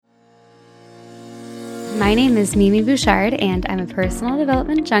My name is Mimi Bouchard, and I'm a personal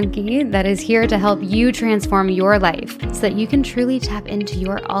development junkie that is here to help you transform your life so that you can truly tap into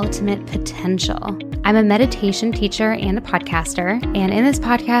your ultimate potential. I'm a meditation teacher and a podcaster, and in this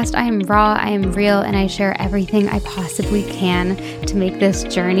podcast, I am raw, I am real, and I share everything I possibly can to make this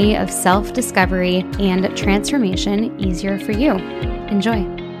journey of self-discovery and transformation easier for you. Enjoy.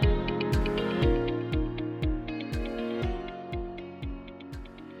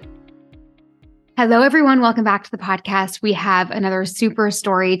 Hello, everyone. Welcome back to the podcast. We have another super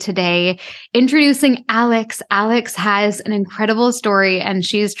story today. Introducing Alex. Alex has an incredible story, and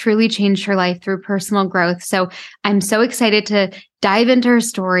she's truly changed her life through personal growth. So I'm so excited to dive into her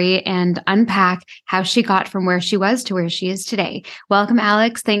story and unpack how she got from where she was to where she is today. Welcome,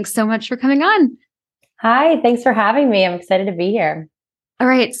 Alex. Thanks so much for coming on. Hi, thanks for having me. I'm excited to be here. All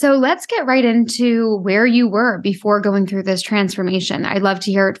right, so let's get right into where you were before going through this transformation. I'd love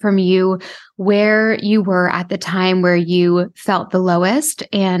to hear it from you, where you were at the time where you felt the lowest,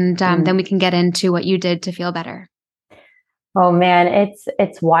 and then we can get into what you did to feel better. Oh man,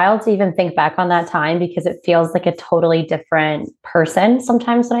 it's wild to even think back on that time because it feels like a totally different person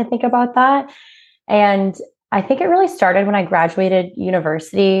sometimes when I think about that. And I think it really started when I graduated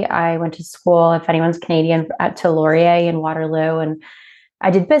university. I went to school, if anyone's Canadian, to Laurier in Waterloo, and I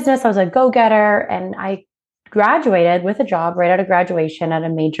did business. I was a go-getter, and I graduated with a job right out of graduation at a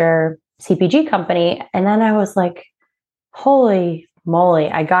major CPG company. And then I was like, holy moly,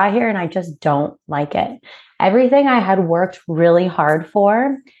 I got here and I just don't like it. Everything I had worked really hard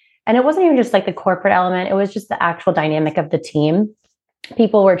for, and it wasn't even just like the corporate element, it was just the actual dynamic of the team.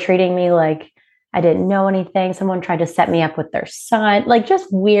 People were treating me like I didn't know anything. Someone tried to set me up with their son, like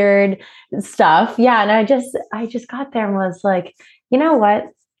just weird stuff. Yeah. And I just got there and was like, you know what?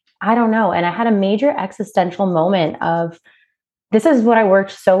 I don't know. And I had a major existential moment of, this is what I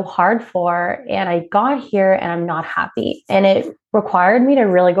worked so hard for. And I got here and I'm not happy. And it required me to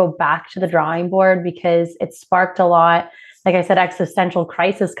really go back to the drawing board because it sparked a lot, like I said, existential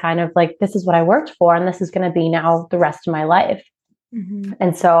crisis, kind of like, this is what I worked for. And this is going to be now the rest of my life. Mm-hmm.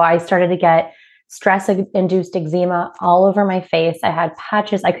 And so I started to get stress-induced eczema all over my face. I had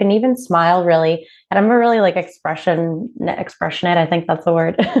patches. I couldn't even smile really. And I'm a really like expressionate, I think that's the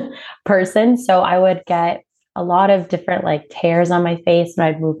word, person. So I would get a lot of different like tears on my face, and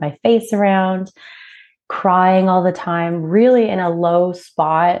I'd move my face around, crying all the time, really in a low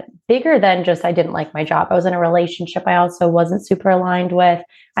spot, bigger than just I didn't like my job. I was in a relationship I also wasn't super aligned with.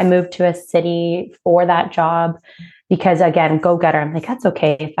 I moved to a city for that job because, again, go-getter. I'm like, that's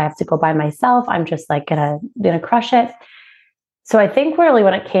okay. If I have to go by myself, I'm just like gonna crush it. So I think really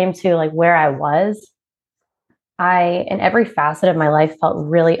when it came to like where I was, I, in every facet of my life, felt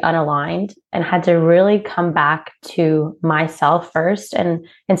really unaligned and had to really come back to myself first. And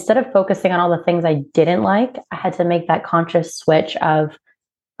instead of focusing on all the things I didn't like, I had to make that conscious switch of,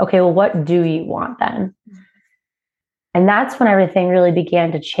 okay, well, what do you want then? And that's when everything really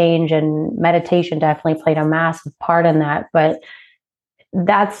began to change. And meditation definitely played a massive part in that. But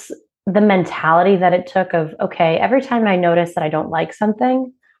that's the mentality that it took of, okay, every time I notice that I don't like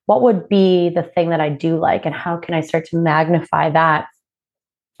something, what would be the thing that I do like, and how can I start to magnify that?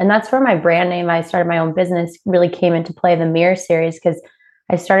 And that's where my brand name, I started my own business, really came into play, the Mirror series, because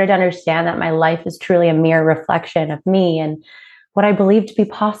I started to understand that my life is truly a mirror reflection of me and what I believe to be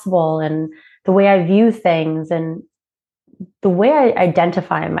possible, and the way I view things, and the way I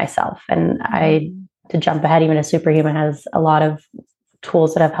identify myself. And to jump ahead, even a superhuman has a lot of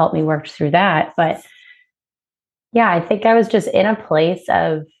tools that have helped me work through that. But yeah, I think I was just in a place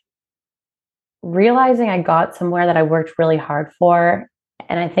of realizing I got somewhere that I worked really hard for.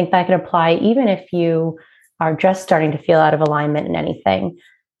 And I think that could apply even if you are just starting to feel out of alignment in anything,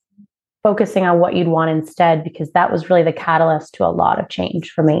 focusing on what you'd want instead, because that was really the catalyst to a lot of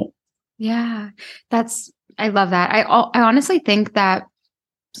change for me. Yeah, I love that. I honestly think that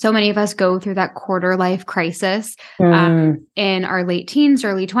so many of us go through that quarter life crisis in our late teens,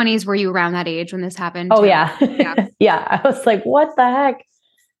 early 20s. Were you around that age when this happened? Oh, yeah. Yeah. Yeah. I was like, what the heck?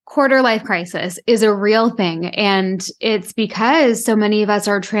 Quarter life crisis is a real thing. And it's because so many of us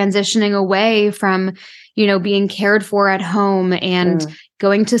are transitioning away from, being cared for at home and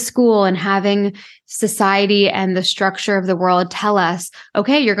going to school and having society and the structure of the world tell us,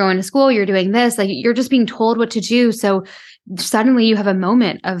 okay, you're going to school, you're doing this, like you're just being told what to do. So suddenly you have a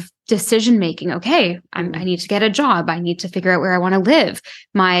moment of decision making. Okay, I need to get a job. I need to figure out where I want to live.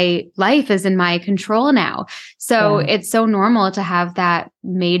 My life is in my control now. So it's so normal to have that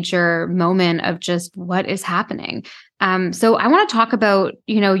major moment of just what is happening. So I want to talk about,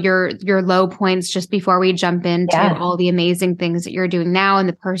 your low points just before we jump into all the amazing things that you're doing now and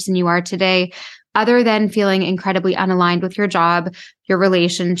the person you are today. Other than feeling incredibly unaligned with your job, your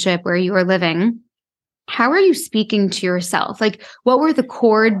relationship, where you are living, how are you speaking to yourself? Like, what were the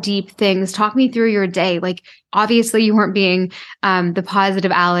core deep things? Talk me through your day. Like, obviously you weren't being the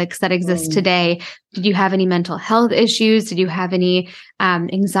positive Alex that exists today. Did you have any mental health issues? Did you have any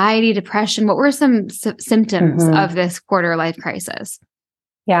anxiety, depression? What were some symptoms of this quarter life crisis?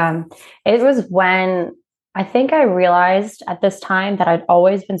 Yeah, it was when I think I realized at this time that I'd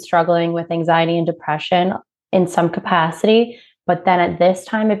always been struggling with anxiety and depression in some capacity. But then at this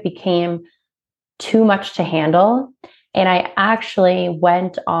time, it became too much to handle. And I actually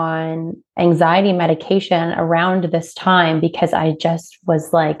went on anxiety medication around this time because I just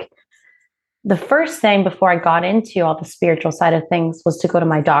was like, the first thing before I got into all the spiritual side of things was to go to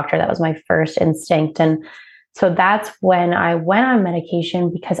my doctor. That was my first instinct. And so that's when I went on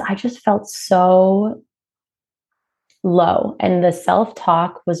medication because I just felt so low. And the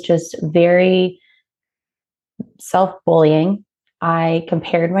self-talk was just very self-bullying. I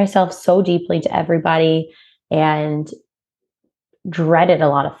compared myself so deeply to everybody and dreaded a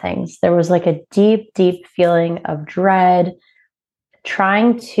lot of things. There was like a deep, deep feeling of dread,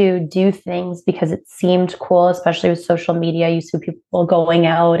 trying to do things because it seemed cool, especially with social media. You see people going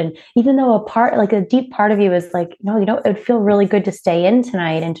out, and even though a deep part of you is like, no, it would feel really good to stay in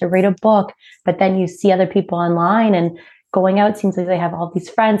tonight and to read a book. But then you see other people online and going out, seems like they have all these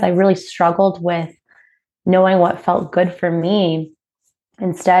friends. I really struggled with knowing what felt good for me.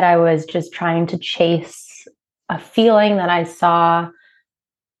 Instead, I was just trying to chase a feeling that I saw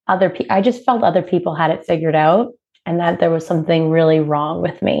other people. I just felt other people had it figured out and that there was something really wrong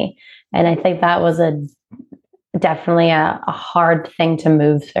with me. And I think that was definitely a hard thing to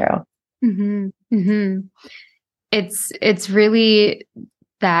move through. Mm-hmm. Mm-hmm. It's really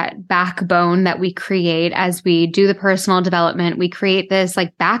that backbone that we create as we do the personal development. We create this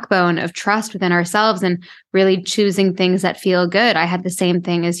like backbone of trust within ourselves and really choosing things that feel good. I had the same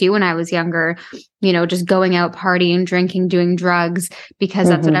thing as you when I was younger, just going out, partying, drinking, doing drugs because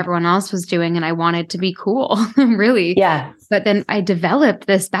that's what everyone else was doing. And I wanted to be cool, really. Yeah. But then I developed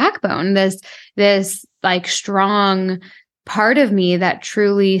this backbone, this like strong part of me that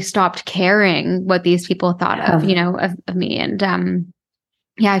truly stopped caring what these people thought of me. And,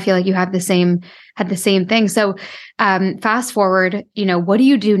 I feel like you had the same thing. So, fast forward, what do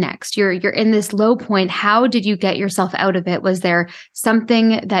you do next? You're in this low point. How did you get yourself out of it? Was there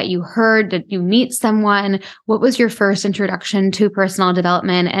something that you heard? Did you meet someone? What was your first introduction to personal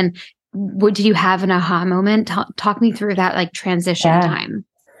development? And did you have an aha moment? Talk me through that like transition time.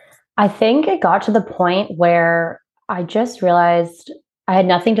 I think it got to the point where I just realized I had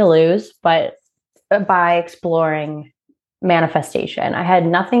nothing to lose, but by exploring manifestation. I had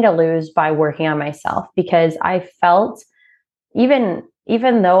nothing to lose by working on myself because I felt even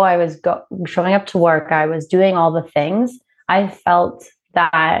though I was showing up to work, I was doing all the things, I felt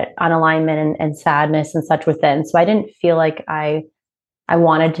that unalignment and sadness and such within. So I didn't feel like I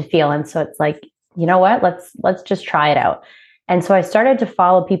wanted to feel. And so it's like, you know what, let's just try it out. And so I started to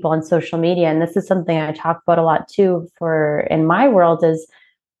follow people on social media. And this is something I talk about a lot too in my world is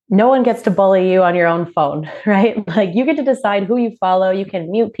no one gets to bully you on your own phone, right? Like you get to decide who you follow. You can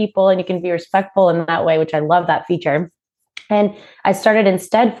mute people and you can be respectful in that way, which I love that feature. And I started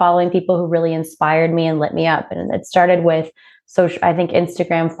instead following people who really inspired me and lit me up. And it started with I think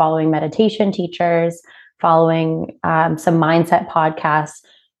Instagram, following meditation teachers, following some mindset podcasts,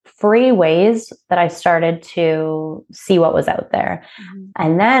 free ways that I started to see what was out there.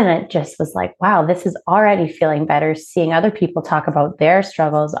 And then it just was like, wow, this is already feeling better, seeing other people talk about their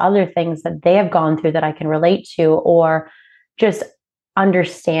struggles, other things that they have gone through that I can relate to, or just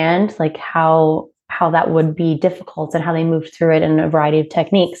understand like how that would be difficult and how they moved through it in a variety of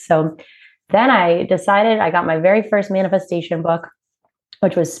techniques. So then I decided I got my very first manifestation book,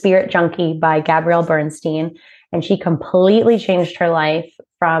 which was Spirit Junkie by Gabrielle Bernstein. And she completely changed her life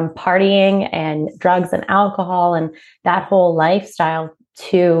from partying and drugs and alcohol and that whole lifestyle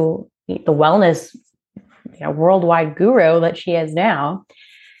to the wellness, worldwide guru that she is now.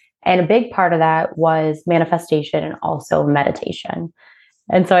 And a big part of that was manifestation and also meditation.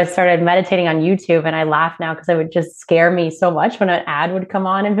 And so I started meditating on YouTube, and I laugh now because it would just scare me so much when an ad would come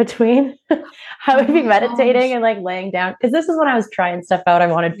on in between. I would be meditating and like laying down because this is when I was trying stuff out. I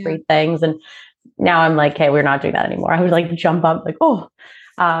wanted free things and now I'm like, hey, we're not doing that anymore. I would like jump up like, oh.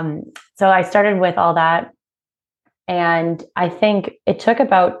 So I started with all that. And I think it took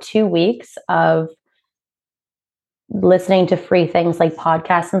about 2 weeks of listening to free things like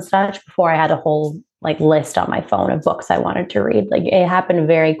podcasts and such before I had a whole like list on my phone of books I wanted to read. Like it happened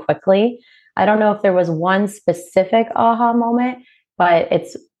very quickly. I don't know if there was one specific aha moment, but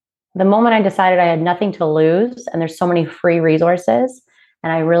it's the moment I decided I had nothing to lose and there's so many free resources.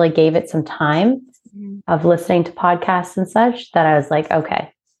 And I really gave it some time of listening to podcasts and such that I was like,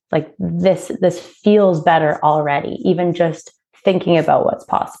 okay, like this feels better already, even just thinking about what's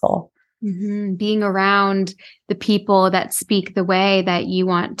possible. Mm-hmm. Being around the people that speak the way that you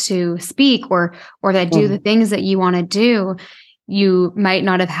want to speak or that do the things that you want to do. You might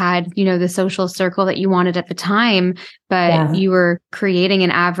not have had, the social circle that you wanted at the time, but you were creating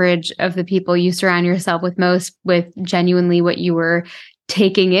an average of the people you surround yourself with most with genuinely what you were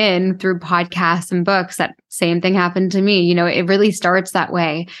taking in through podcasts and books. That same thing happened to me. It really starts that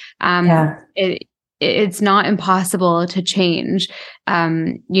way. It's not impossible to change,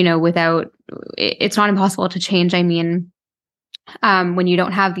 it's not impossible to change. I mean, when you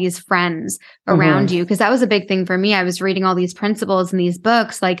don't have these friends around you, because that was a big thing for me. I was reading all these principles in these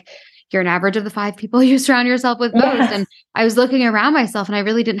books, like you're an average of the 5 people you surround yourself with most. And I was looking around myself and I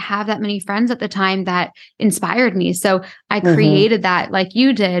really didn't have that many friends at the time that inspired me. So I created that like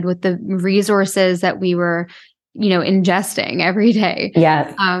you did with the resources that we were, ingesting every day.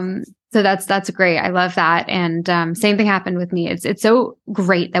 Yeah. So that's great. I love that. And same thing happened with me. It's so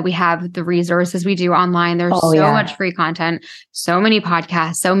great that we have the resources we do online. There's much free content, so many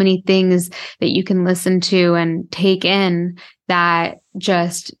podcasts, so many things that you can listen to and take in that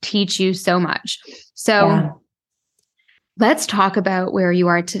just teach you so much. So let's talk about where you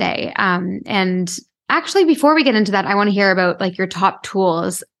are today. And actually, before we get into that, I want to hear about like your top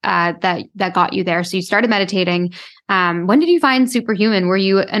tools that got you there. So you started meditating. When did you find Superhuman? Were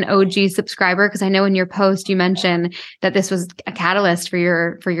you an OG subscriber? Because I know in your post you mentioned that this was a catalyst for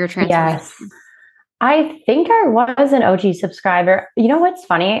your transformation. Yes, I think I was an OG subscriber. You know what's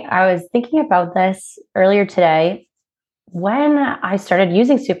funny? I was thinking about this earlier today when I started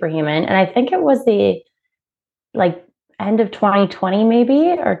using Superhuman, and I think it was the end of 2020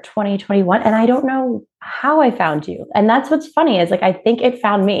 maybe or 2021, and I don't know how I found you. And that's what's funny is like I think it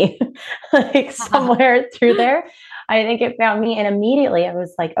found me like somewhere through there. I think it found me, and immediately I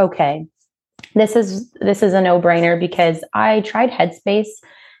was like, okay, this is a no-brainer, because I tried Headspace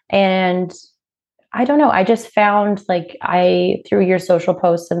and I don't know, I just found like through your social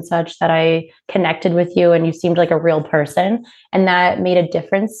posts and such that I connected with you and you seemed like a real person, and that made a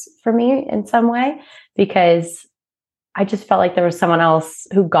difference for me in some way, because I just felt like there was someone else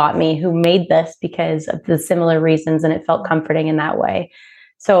who got me, who made this because of the similar reasons, and it felt comforting in that way.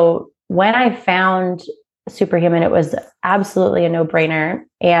 So when I found Superhuman, it was absolutely a no-brainer.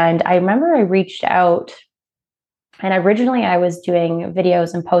 And I remember I reached out, and originally I was doing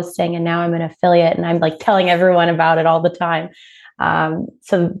videos and posting, and now I'm an affiliate and I'm like telling everyone about it all the time.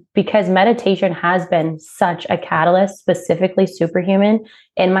 So because meditation has been such a catalyst, specifically Superhuman,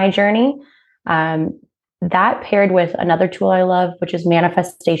 in my journey, that paired with another tool I love, which is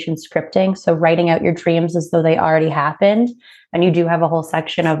manifestation scripting. So writing out your dreams as though they already happened. And you do have a whole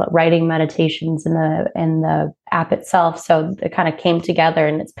section of writing meditations in the app itself. So it kind of came together,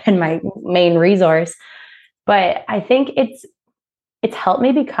 and it's been my main resource. But I think it's helped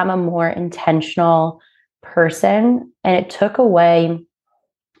me become a more intentional person. And it took away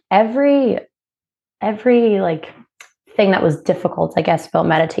every like thing that was difficult, I guess, about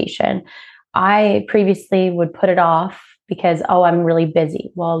meditation. I previously would put it off because, I'm really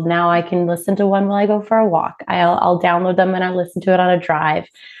busy. Well, now I can listen to one while I go for a walk. I'll download them and I listen to it on a drive.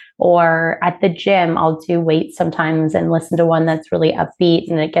 Or at the gym, I'll do weights sometimes and listen to one that's really upbeat,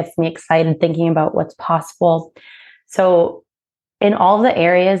 and it gets me excited thinking about what's possible. So in all the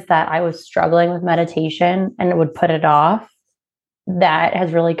areas that I was struggling with meditation and would put it off, that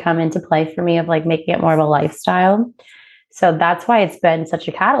has really come into play for me of like making it more of a lifestyle. So that's why it's been such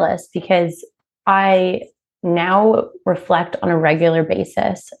a catalyst, because I now reflect on a regular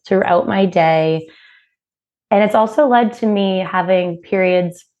basis throughout my day. And it's also led to me having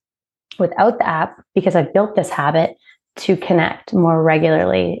periods without the app, because I've built this habit to connect more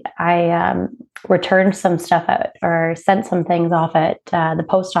regularly. I returned some stuff out, or sent some things off at the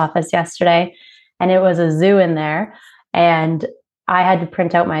post office yesterday, and it was a zoo in there. And I had to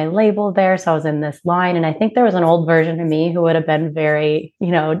print out my label there. So I was in this line, and I think there was an old version of me who would have been very,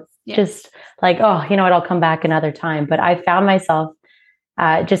 just like, oh, you know what, I'll come back another time. But I found myself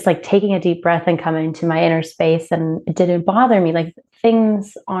just like taking a deep breath and coming to my inner space, and it didn't bother me. Like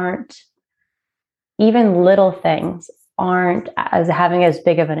things aren't even little things aren't as having as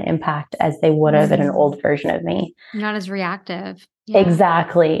big of an impact as they would have in an old version of me. Not as reactive. Yeah.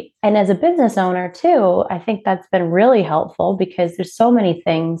 Exactly. And as a business owner too, I think that's been really helpful because there's so many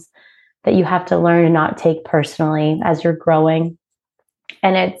things that you have to learn to not take personally as you're growing.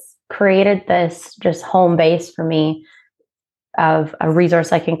 And it's created this just home base for me of a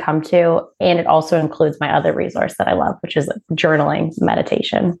resource I can come to. And it also includes my other resource that I love, which is journaling,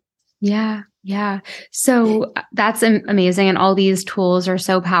 meditation. Yeah. Yeah. So that's amazing. And all these tools are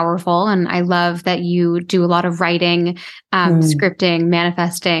so powerful. And I love that you do a lot of writing, scripting,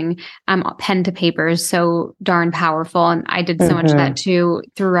 manifesting, pen to paper is so darn powerful. And I did so much of that too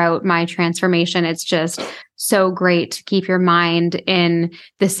throughout my transformation. It's just so great to keep your mind in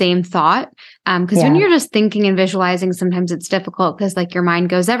the same thought. Because when you're just thinking and visualizing, sometimes it's difficult because like your mind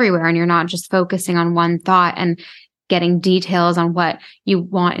goes everywhere and you're not just focusing on one thought and getting details on what you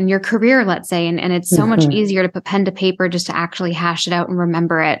want in your career, let's say. And it's so much easier to put pen to paper just to actually hash it out and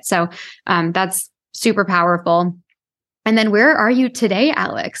remember it. So that's super powerful. And then where are you today,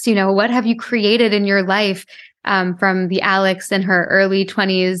 Alex? What have you created in your life from the Alex in her early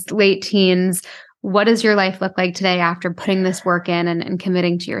 20s, late teens? What does your life look like today after putting this work in and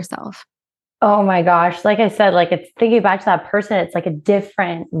committing to yourself? Oh my gosh. Like I said, like it's thinking back to that person, it's like a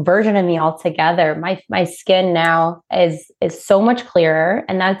different version of me altogether. My skin now is so much clearer.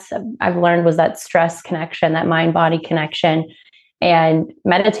 And that's, I've learned, was that stress connection, that mind body connection. And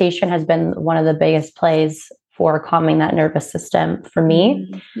meditation has been one of the biggest plays for calming that nervous system for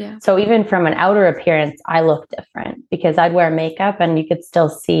me. Yeah. So even from an outer appearance, I look different because I'd wear makeup and you could still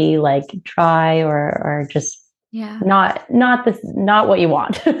see like dry or just not what you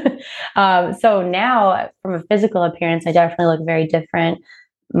want. So now from a physical appearance, I definitely look very different.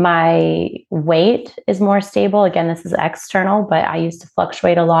 My weight is more stable. Again, this is external, but I used to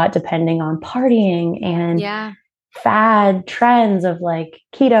fluctuate a lot depending on partying and fad trends of like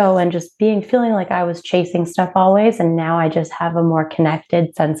keto and just feeling like I was chasing stuff always. And now I just have a more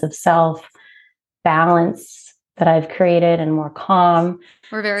connected sense of self, balance that I've created, and more calm.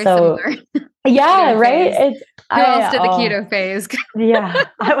 We're very similar. Yeah, right? Who else did the keto phase? Yeah.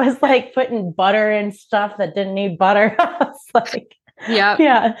 I was like putting butter in stuff that didn't need butter. I was like,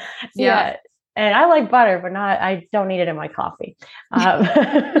 yeah. And I like butter, but I don't need it in my coffee.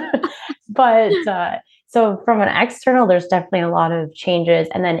 So from an external, there's definitely a lot of changes.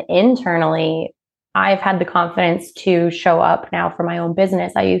 And then internally, I've had the confidence to show up now for my own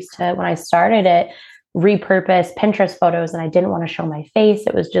business. I used to, when I started it, repurpose Pinterest photos and I didn't want to show my face.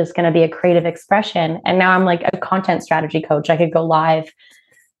 It was just going to be a creative expression. And now I'm like a content strategy coach. I could go live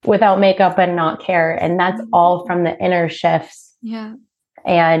without makeup and not care. And that's all from the inner shifts. Yeah.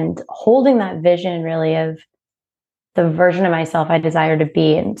 And holding that vision really of the version of myself I desire to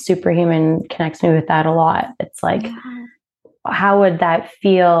be, and Superhuman connects me with that a lot. It's like, how would that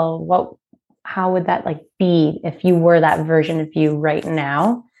feel? How would that like be if you were that version of you right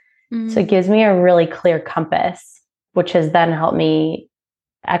now? So it gives me a really clear compass, which has then helped me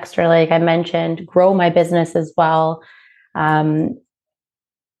extra, like I mentioned, grow my business as well. Put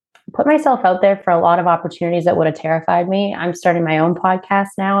myself out there for a lot of opportunities that would have terrified me. I'm starting my own podcast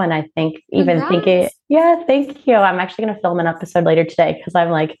now. And I think thank you. I'm actually going to film an episode later today because I'm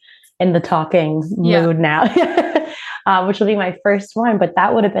like in the talking mood now, which will be my first one. But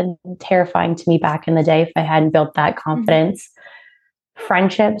that would have been terrifying to me back in the day if I hadn't built that confidence.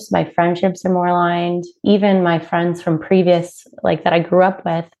 Friendships, my friendships are more aligned. Even my friends from previous, like that I grew up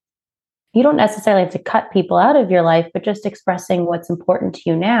with, you don't necessarily have to cut people out of your life, but just expressing what's important to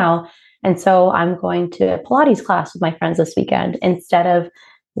you now. And so I'm going to a Pilates class with my friends this weekend instead of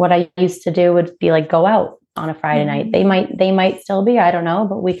what I used to do would be like go out on a Friday night. They might still be, I don't know,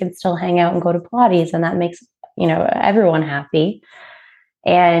 but we can still hang out and go to Pilates, and that makes, everyone happy.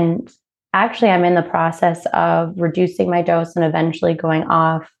 And actually, I'm in the process of reducing my dose and eventually going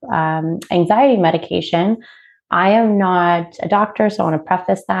off anxiety medication. I am not a doctor, so I want to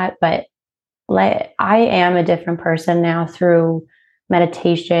preface that, but I am a different person now through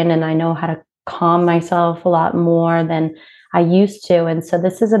meditation, and I know how to calm myself a lot more than I used to. And so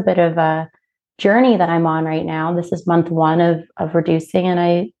this is a bit of a journey that I'm on right now. This is month 1 of reducing, and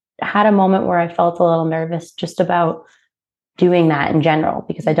I had a moment where I felt a little nervous just about doing that in general,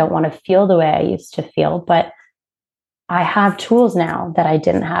 because I don't want to feel the way I used to feel, but I have tools now that I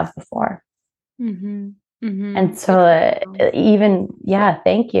didn't have before. And so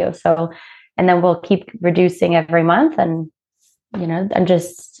thank you. So, and then we'll keep reducing every month. And, I'm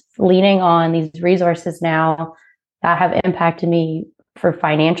just leaning on these resources now that have impacted me for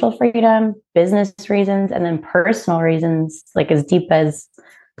financial freedom, business reasons, and then personal reasons, like as deep as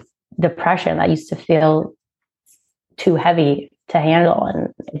depression that used to feel too heavy to handle.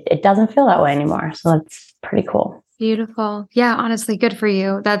 And it doesn't feel that way anymore. So that's pretty cool. Beautiful. Yeah, honestly, good for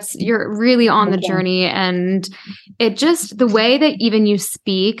you. You're really on the journey. And it just, the way that even you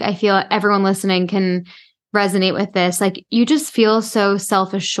speak, I feel everyone listening can resonate with this. Like you just feel so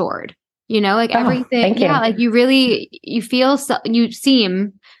self-assured, like everything. Yeah. Like you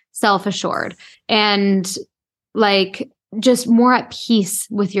seem self-assured and like just more at peace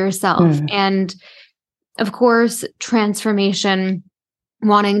with yourself. And of course, transformation,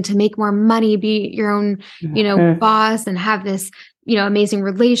 wanting to make more money, be your own, boss and have this, amazing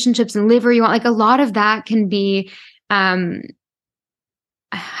relationships and live where you want. Like a lot of that can be, how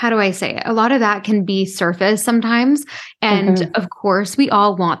do I say it? A lot of that can be surface sometimes. And of course we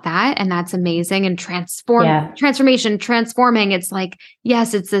all want that. And that's amazing. And transformation, transforming. It's like,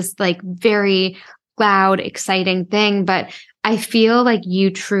 yes, it's this like very loud, exciting thing, but I feel like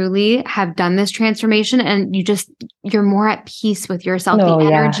you truly have done this transformation and you're more at peace with yourself. The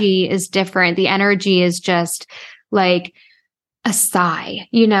energy is different. The energy is just like a sigh,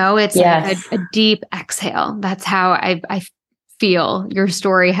 it's like a deep exhale. That's how I feel your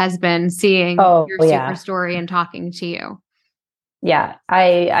story has been, seeing your super story and talking to you. Yeah,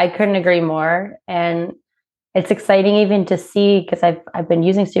 I couldn't agree more. And it's exciting even to see, because I've been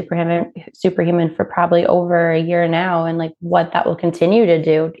using Superhuman for probably over a year now, and like what that will continue to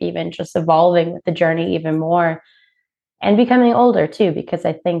do, even just evolving with the journey even more and becoming older too, because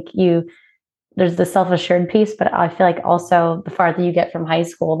I think there's the self-assured piece, but I feel like also the farther you get from high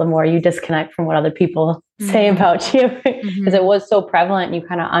school, the more you disconnect from what other people say about you, because it was so prevalent. And you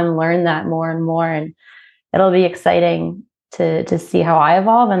kind of unlearn that more and more, and it'll be exciting to see how I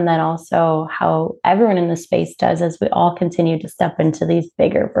evolve, and then also how everyone in the space does as we all continue to step into these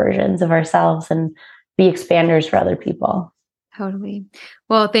bigger versions of ourselves and be expanders for other people. Totally.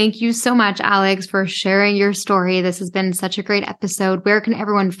 Well, thank you so much, Alex, for sharing your story. This has been such a great episode. Where can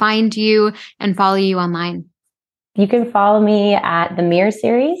everyone find you and follow you online? You can follow me at the Mirror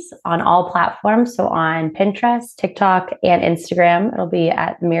Series on all platforms. So on Pinterest, TikTok, and Instagram, it'll be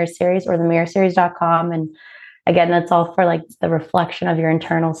at the Mirror Series or themirrorseries.com. And again, that's all for like the reflection of your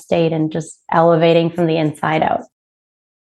internal state and just elevating from the inside out.